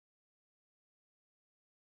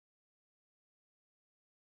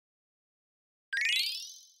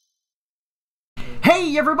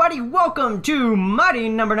Hey everybody, welcome to Mighty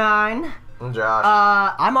Number 9. I'm Josh.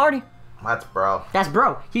 I'm Artie. That's bro. That's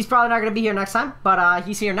bro. He's probably not gonna be here next time, but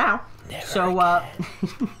he's here now. Never so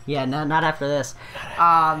yeah, not after this.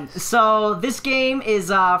 So this game is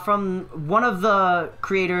from one of the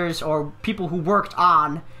creators or people who worked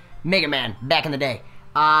on Mega Man back in the day.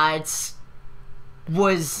 He's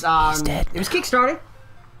dead. It was Kickstarted.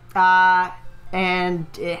 And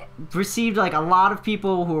it received like a lot of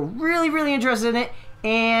people who were really interested in it,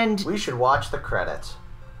 and We should watch the credits.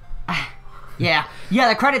 yeah,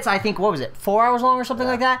 the credits, I think, what was it, 4 hours long or something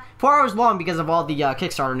like that? 4 hours long because of all the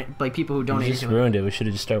Kickstarter, like, people who You donated just to it. ruined it. We should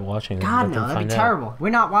have just started watching it. God, no, that'd be terrible.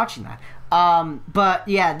 We're not watching that. But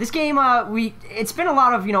yeah, this game, it's been a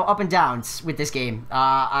lot of, up and downs with this game.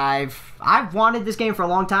 I've wanted this game for a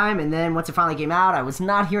long time, and then once it finally came out, I was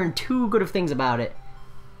not hearing too good of things about it.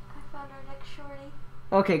 I found our next shorty.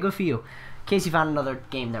 Okay, good for you. Casey found another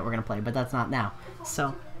game that we're gonna play, but that's not now.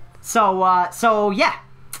 So yeah,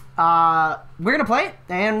 we're gonna play it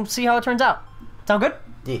and see how it turns out. Sound good?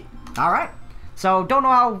 Yeah. All right. So don't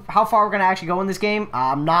know how far we're gonna actually go in this game.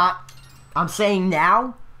 I'm saying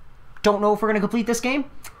now, don't know if we're gonna complete this game,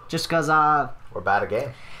 just because We're bad at game.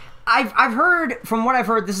 I've heard, from what I've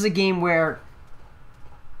heard, this is a game where.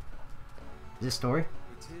 Is this story?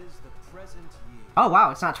 Oh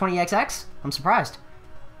wow, it's not 20XX. I'm surprised.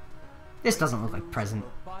 This doesn't look like present.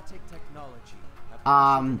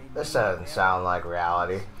 This doesn't sound like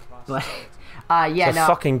reality. But yeah, It's a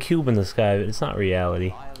fucking cube in the sky, but it's not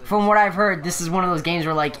reality. From what I've heard, this is one of those games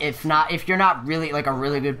where, like, if you're not really like a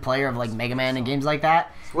really good player of like Mega Man and games like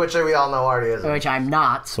that, Which we all know already is. which I'm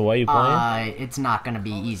not. So why are you playing? It's not gonna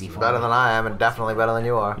be easy for Better me. than I am, and definitely better than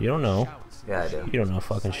you are. You don't know. Yeah, I do. You don't know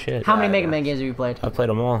fucking shit. How many Yeah, Mega yeah. Man games have you played? I played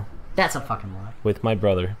them all That's a fucking lie. with my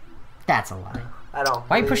brother. That's a lie. I don't.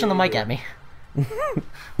 Why are you pushing the mic at me?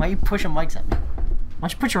 Why are you pushing mics at me? Why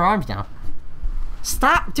don't you put your arms down?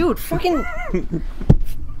 Stop, dude. Fucking. All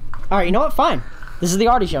right, you know what? Fine. This is the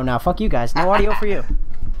Artie show now. Fuck you guys. No audio for you.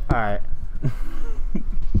 All right.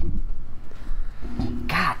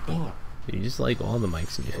 God damn. You just like all the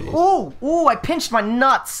mics in your face. Ooh! I pinched my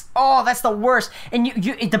nuts. Oh, that's the worst. And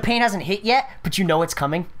the pain hasn't hit yet, but you know it's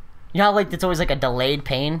coming. You know how, like, it's always like a delayed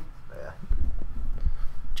pain. Yeah.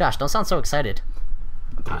 Josh, don't sound so excited.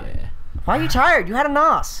 Yeah. Why are you tired? You had a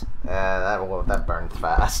nos. Yeah, that burns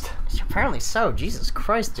fast. Apparently so. Jesus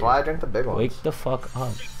Christ, That's dude. why I drink the big ones. Wake the fuck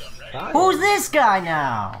up. Who's this guy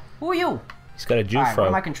now? Who are you? He's got a Jew Alright, what fro.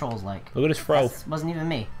 are my controls like? Look at his fro. That wasn't even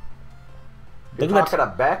me. You're Look at talking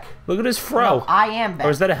to Beck? Look at his fro. No, I am back. Or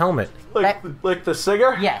is that a helmet? Like the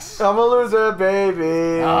singer? Yes. I'm a loser,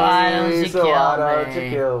 baby. Why don't you so kill why don't me? you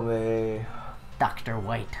kill me? Dr.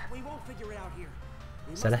 White.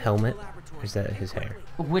 Is that a helmet? Or is that his hair?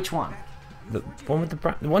 Which one? The one with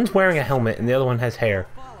the one's wearing a helmet and the other one has hair.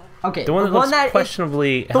 Okay, The one that looks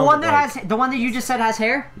questionably the one that helmet-like. has the one that you just said has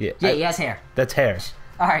hair? Yeah, Yeah, he has hair. That's hair.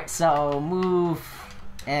 Alright, so move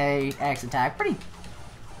A, X attack. Pretty.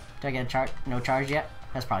 Did I get a charge? No charge yet?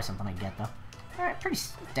 That's probably something I get though. Alright, pretty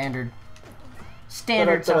standard.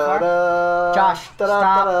 Standard so far. Josh,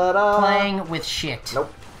 stop playing with shit.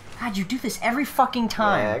 Nope. God, you do this every fucking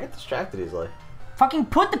time. Yeah, I get distracted easily. Fucking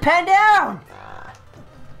put the pen down!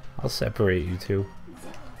 I'll separate you two.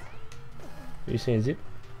 Are you saying zip?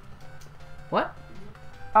 What?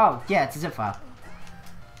 Oh, yeah, it's a zip file.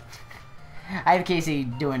 I have Casey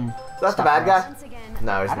doing. Is that the bad guy?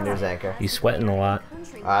 No, he's the news anchor. He's sweating a lot.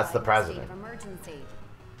 That's the president.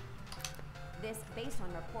 This based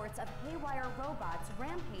on reports of haywire robots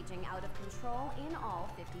rampaging out of control in all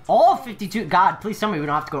 52 All states. 52. God, please tell me we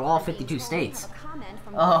don't have to go to all 52 states.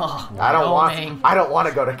 Oh, I don't Wyoming. want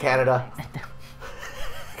to go to Canada.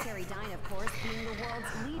 Terry Dine, of course, being the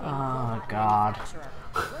world's leading Oh, robot God. manufacturer.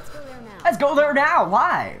 Let's go there now. Let's go there now,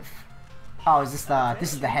 live. Oh, is this the?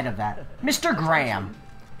 This is the head of that, Mr. Graham.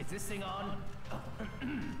 Is this thing on?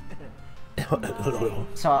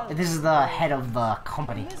 So this is the head of the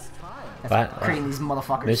company that's creating these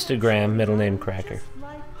motherfuckers. Mr. Graham, middle name Cracker.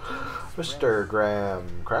 Mr. Graham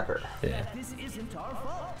Cracker. Yeah. This isn't our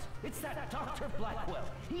fault. It's that Dr. Blackwell.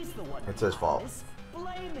 He's the one. It's his fault.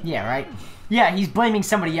 Blame him. Yeah, right. Yeah, he's blaming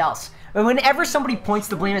somebody else. And whenever somebody points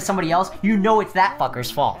the blame at somebody else, you know it's that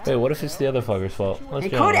fucker's fault. Wait, what if it's the other fucker's fault? Let's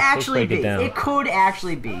It be could honest. Let's actually break be. it down. It could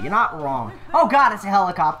actually be. You're not wrong. Oh God, it's a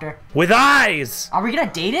helicopter. With eyes! Are we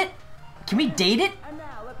gonna date it? Can we date it?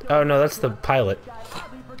 Oh no, that's the pilot.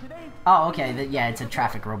 Oh, okay. Yeah, it's a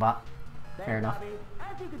traffic robot. Fair enough.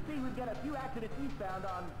 As you can see, we've got a few accidents eastbound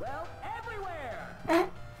on, well, everywhere.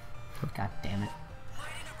 God damn it.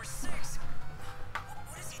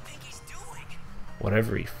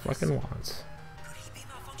 Whatever he fucking wants.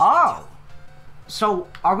 Oh. So,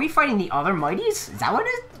 are we fighting the other Mighties? Is that what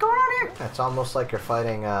is going on here? It's almost like you're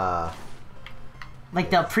fighting,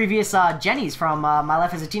 Like the previous Jennies from My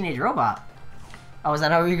Life as a Teenage Robot. Oh, is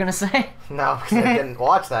that what you were gonna say? No, because I didn't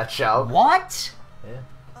watch that show. What? Yeah.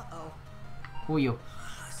 Uh-oh. Who are you?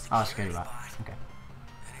 Oh, Security Bot. Okay.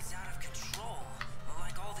 It's out of control.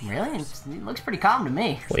 Like all the Really? It looks pretty calm to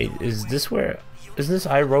me. Wait, is this where? Is this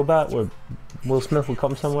iRobot where Will Smith will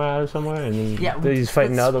come somewhere out of somewhere and then Yeah, he's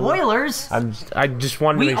fighting the other one? spoilers! I just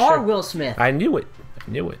wanted to We make are sure. Will Smith. I knew it.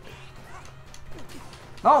 I knew it.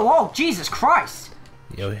 Oh, Jesus Christ!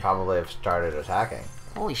 Yo, Probably have started attacking.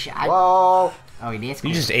 Holy shit. Whoa! Oh, that's cool.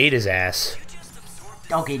 you just ate his ass.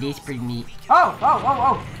 Okay, that's pretty neat. Oh,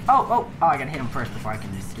 I gotta hit him first before I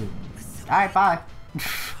can do it. Alright, bye.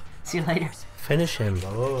 See you later. Finish him.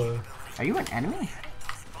 Oh. Are you an enemy?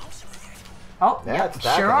 Oh, Yeah, yep, it's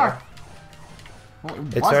attacking sure are. Well,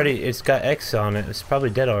 It's wasn't. already. It's got X on it. It's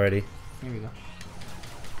probably dead already. Here we go.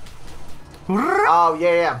 Oh,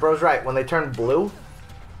 yeah, bro's right. When they turn blue,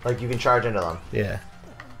 like, you can charge into them. Yeah.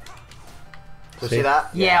 So see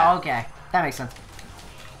that? Yeah, okay. That makes sense.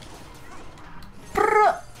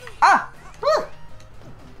 Ah! Woo!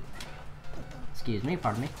 Excuse me,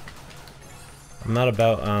 pardon me. I'm not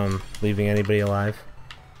about leaving anybody alive.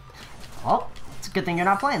 Oh, it's a good thing you're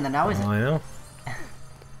not playing then now, is Oh, it? I know.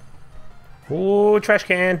 Ooh, trash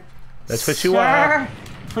can. That's what you Sir, are.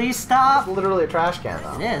 please stop. It's literally a trash can,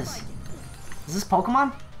 though. It is. Is this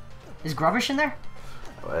Pokemon? Is Grubbish in there?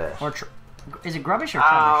 Wish. Or is it Grubbish or Oh,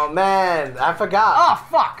 Trubbish? man. I forgot. Oh,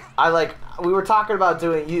 fuck! We were talking about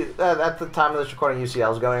doing at the time of this recording.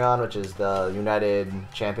 UCL's going on, which is the United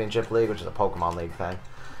Championship League, which is a Pokemon League thing.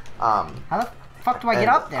 How the fuck do I get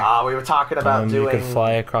up there? We were talking about You doing. could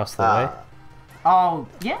fly across the way. Oh,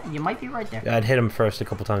 yeah, you might be right there. I'd hit him first a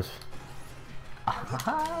couple times.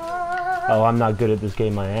 Oh, I'm not good at this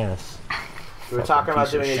game, my ass. We were talking about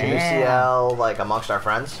doing a shit. UCL like amongst our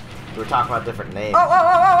friends. We were talking about different names.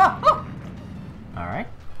 Oh! Alright.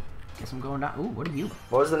 Guess I'm going down. Ooh, what are you?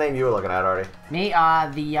 What was the name you were looking at, Artie? Me,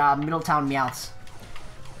 the Middletown Meowths.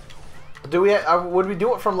 Do we? Would we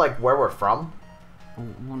do it from like where we're from?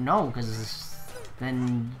 Well, no, because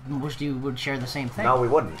then most of you would share the same thing. No, we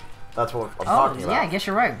wouldn't. That's what I'm Oh, talking about. yeah, I guess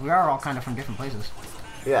you're right. We are all kind of from different places.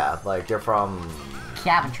 Yeah, like you're from.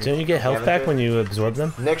 Caventry. Didn't you get health back when you absorb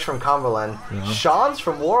them? Nick's from Cumberland. Sean's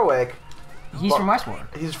from Warwick. He's from Westward.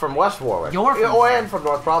 He's from West Warwick. You're from and from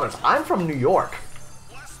North Providence. I'm from New York.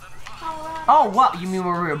 Oh, what? You mean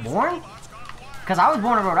where we were born? Because I was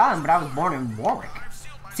born in Rhode Island, but I was born in Warwick.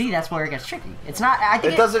 See, that's where it gets tricky. It's not. I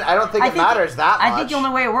think It doesn't. I don't think it matters that much. I think the only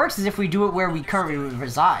way it works is if we do it where we currently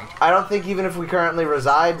reside. I don't think even if we currently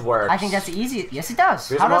reside works. I think that's the easiest. Yes, it does.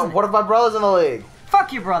 Because How doesn't what if my brother's in the league?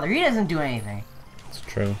 Fuck your brother. He doesn't do anything. It's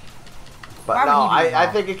true. But Why would no, he be I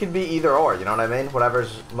involved? think it can be either or. You know what I mean?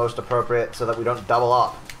 Whatever's most appropriate, so that we don't double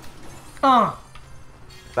up.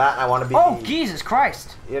 That and I want to be. Oh, the, Jesus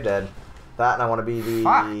Christ. You're dead. That and I want to be the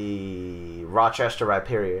Fuck. Rochester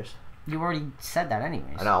Riperiors. You already said that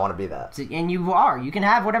anyways. I know. I want to be that. So- and you are. You can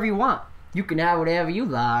have whatever you want. You can have whatever you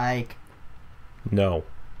like. No.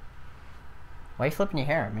 Why are you flipping your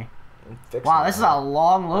hair at me? Fix Wow, it, this is man. a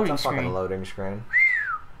long It's loading a fucking screen. loading screen.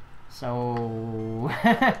 So...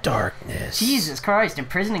 Darkness. Jesus Christ,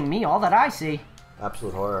 imprisoning me, all that I see.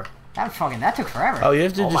 Absolute horror. That took forever. Oh, you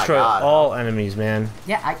have to Oh my destroy God. all enemies, man.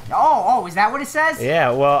 Yeah, oh, is that what it says?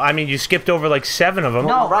 Yeah, well, I mean, you skipped over like 7 of them.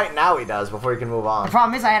 No. Right now he does. Before he can move on. The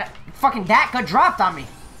problem is I had fucking that got dropped on me.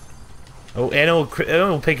 Oh, and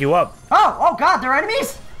it'll pick you up. Oh God, they're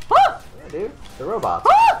enemies? Woo! Yeah, dude. The robots.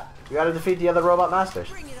 Woo! You gotta defeat the other robot masters.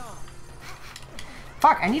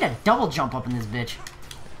 Fuck, I need a double jump up in this bitch.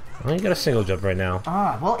 I only got a single jump right now.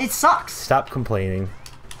 Well, it sucks. Stop complaining.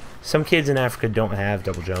 Some kids in Africa don't have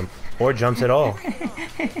double jump or jumps at all.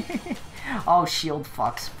 Oh, shield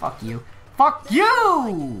fucks. Fuck you. Fuck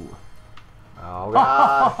you! Oh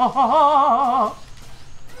god.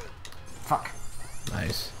 Fuck.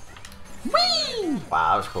 Nice. Whee!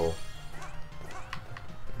 Wow, that was cool.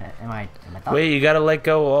 Am I thought? Wait, you gotta let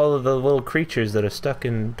go all of the little creatures that are stuck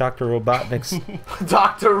in Dr. Robotnik's.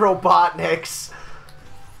 Dr. Robotnik's.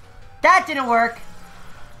 That didn't work.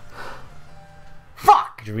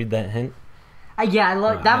 Fuck! Did you read that hint? Yeah, I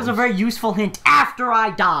love. That was a very useful hint after I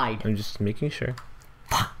died. I'm just making sure.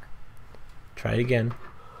 Fuck. Try it again.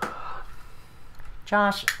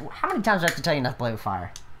 Josh, how many times do I have to tell you not to play with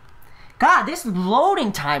fire? God, this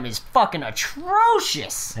loading time is fucking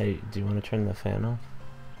atrocious. Hey, do you want to turn the fan off?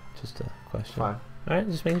 Just a question. Fine. Alright,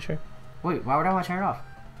 just making sure. Wait, why would I want to turn it off?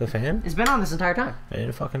 The fan? It's been on this entire time. I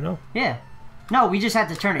didn't fucking know. Yeah. No, we just had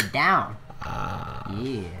to turn it down.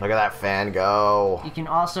 Yeah. Look at that fan go. You can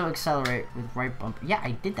also accelerate with right bump. Yeah,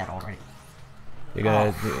 I did that already. You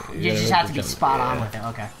gotta. You just have to be spot on with it.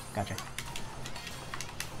 Okay, gotcha.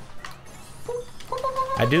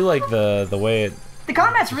 I do like the way it. The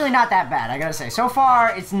combat's really not that bad, I gotta say. So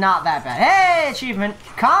far, it's not that bad. Hey, achievement.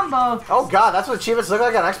 Combo. Oh god, that's what achievements look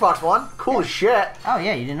like on Xbox One? Cool as shit. Oh,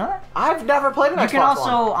 yeah, you didn't know that? I've never played an Xbox One. You can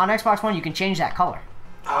also, on Xbox One, you can change that color.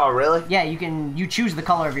 Oh, really? Yeah, you choose the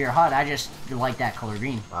color of your HUD. I just like that color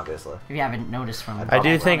green. Obviously. If you haven't noticed from I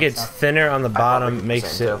do think it's stuff. thinner on the bottom think makes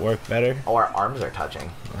the same, it too. work better. Oh, our arms are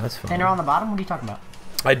touching. That's fine. Thinner on the bottom? What are you talking about?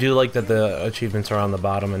 I do like that the achievements are on the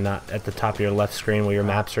bottom and not at the top of your left screen where your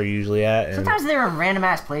maps are usually at. And, Sometimes they're in random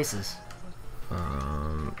ass places.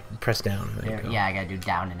 press down. There you go. Yeah, I gotta do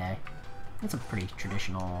down and A. That's a pretty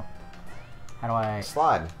traditional. How do I?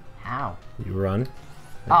 Slide. How? You run.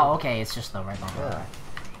 Oh, okay. It's just the right bumper. Yeah.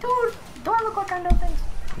 Dude, do I look like I know things?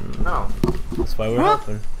 No. That's why we're Whoop.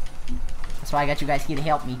 helping. That's why I got you guys here to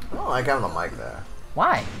help me. I don't like having the mic there.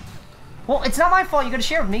 Why? Well, it's not my fault. You gotta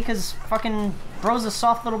share with me because fucking bro's a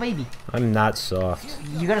soft little baby. I'm not soft.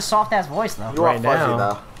 You got a soft ass voice though. You are Right fuzzy, now.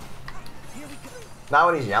 though. Not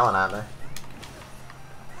when he's yelling at me.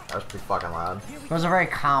 That was pretty fucking loud. Bro's a very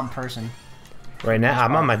calm person. Right now,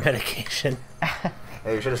 I'm on my medication.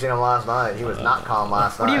 Hey, you should have seen him last night. He was not calm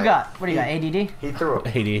last night. What do you got? What do you got? ADD? He threw a,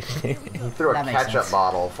 ADHD. he threw a That makes ketchup sense.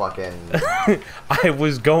 bottle fucking... I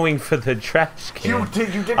was going for the trash can. You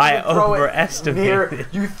didn't I even throw overestimated.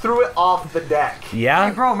 it near... You threw it off the deck. Yeah?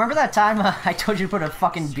 Hey, bro, remember that time I told you to put a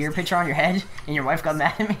fucking beer pitcher on your head and your wife got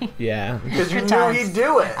mad at me? Yeah. Because you Good knew times. he'd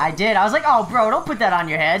do it. I did. I was like, oh, bro, don't put that on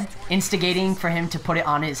your head. Instigating for him to put it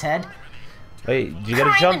on his head. Wait, you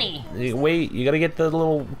gotta jump. Criminy. Wait, you gotta get the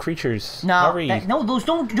little creatures. No, Hurry. no, those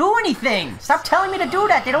don't do anything. Stop telling me to do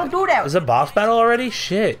that. They don't do that. Is it a boss battle already?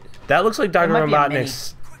 Shit. That looks like Dr. might be a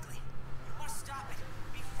Robotnik's.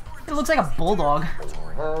 It looks like a bulldog.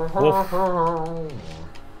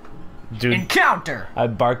 Dude, Encounter. I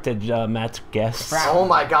barked at Matt's guests. Oh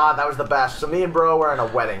my god, that was the best. So me and bro were in a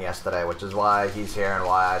wedding yesterday, which is why he's here and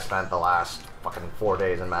why I spent the last fucking 4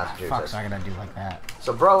 days in Fuck, Massachusetts. so I gotta do like that.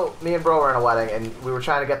 So me and bro were in a wedding, and we were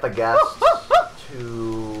trying to get the guests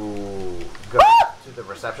to go to the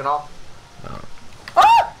reception hall.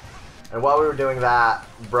 And while we were doing that,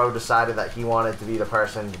 bro decided that he wanted to be the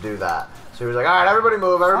person to do that. So he was like, alright, everybody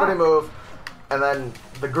move. And then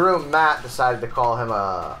the groom, Matt, decided to call him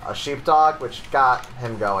a sheepdog, which got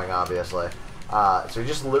him going, obviously. So he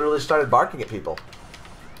just literally started barking at people.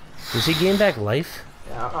 Does he gain back life?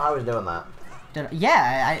 Yeah, I don't know how he's doing that.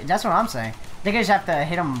 Yeah, that's what I'm saying. I think I just have to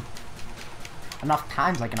hit him enough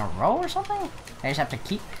times, like in a row or something. I just have to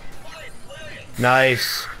keep.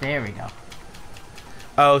 Nice. There we go.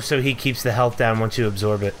 Oh, so he keeps the health down once you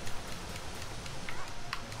absorb it.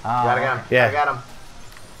 You gotta get him. Yeah. I got him.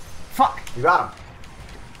 Fuck. You got him.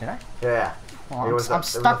 Did I? Yeah. Well, It was I'm the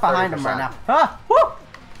stuck behind him right 30%. now. Ah! Woo!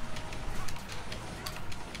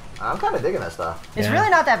 I'm kind of digging this, though. It's Yeah. really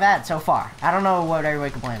not that bad so far. I don't know what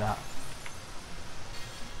everybody complained about.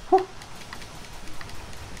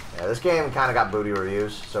 Yeah, this game kind of got booty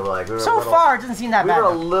reviews, so like we were a So little, far, it doesn't seem that we bad. were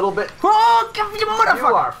a though. little bit. Oh, you You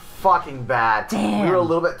motherfucker! are fucking bad. Damn. We were a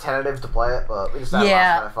little bit tentative to play it, but we decided Yeah.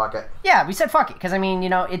 last minute, fuck it. Yeah, we said fuck it, because I mean, you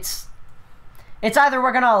know, it's either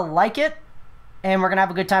we're gonna like it and we're gonna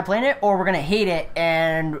have a good time playing it, or we're gonna hate it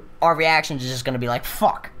and our reactions is just gonna be like,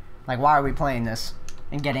 fuck. Like, why are we playing this?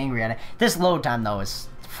 And get angry at it. This load time, though, is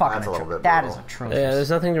fucking That's a little bit That is brutal. atrocious. Yeah, there's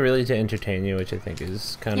nothing really to entertain you, which I think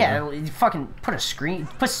is kind of... Yeah, you fucking put a screen,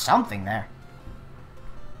 put something there.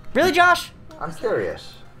 Really, Josh? I'm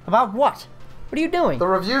curious. About what? What are you doing? The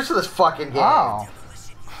reviews to this fucking game. Oh.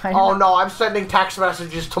 I Oh didn't- no, I'm sending text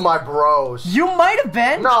messages to my bros. You might have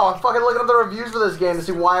been. No, I'm fucking looking up the reviews for this game to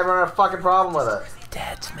see why everyone had a fucking problem with it.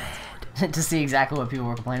 Dad's mad. To see exactly what people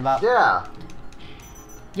were complaining about. Yeah.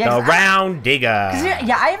 Yeah, The 'cause I- round digger. 'cause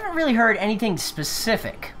yeah, I haven't really heard anything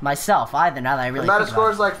specific myself either. Now that I really The think Metascore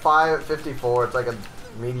about is like 554. It's like a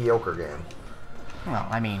mediocre game. it. Well,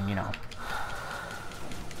 I mean, you know.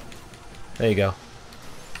 There you go.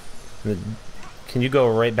 Can you go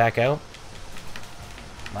right back out?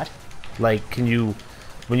 What? Like, can you...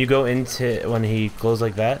 When you go into... When he glows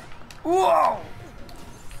like that? Whoa!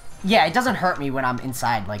 Yeah, it doesn't hurt me when I'm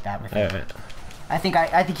inside like that with him. Alright. I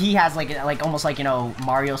think he has like almost like, you know,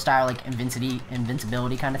 Mario style like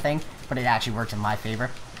invincibility kind of thing, but it actually works in my favor.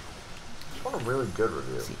 Just want a really good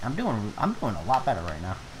review. See, I'm doing a lot better right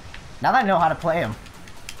now. Now that I know how to play him.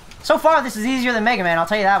 So far, this is easier than Mega Man. I'll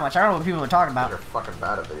tell you that much. I don't know what people are talking about. You're fucking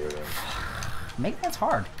bad at video games. Mega Man's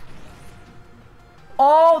hard.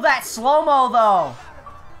 Oh, that slow mo though.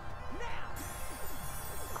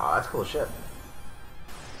 Oh, that's cool as shit.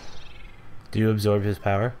 Do you absorb his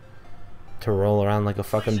power? To roll around like a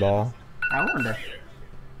fucking ball? I wonder.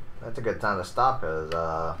 That's a good time to stop because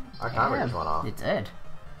our timer just went off. It did.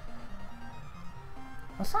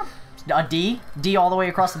 What's up? A D? D all the way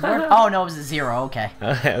across the board? Oh, no, it was a 0. Okay.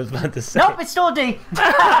 I was about to say. Nope, it's still a D.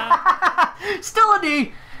 Still a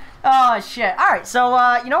D. Oh, shit. All right, so,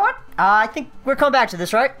 you know what? I think we're coming back to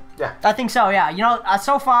this, right? Yeah. I think so, yeah. You know,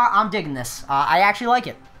 so far, I'm digging this. I actually like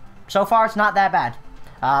it. So far, it's not that bad.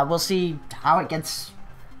 We'll see how it gets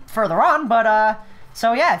further on, but,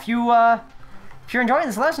 so, yeah, if you're enjoying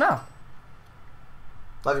this, let us know.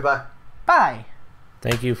 Love you, bye. Bye.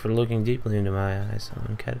 Thank you for looking deeply into my eyes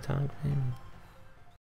on Catatonic.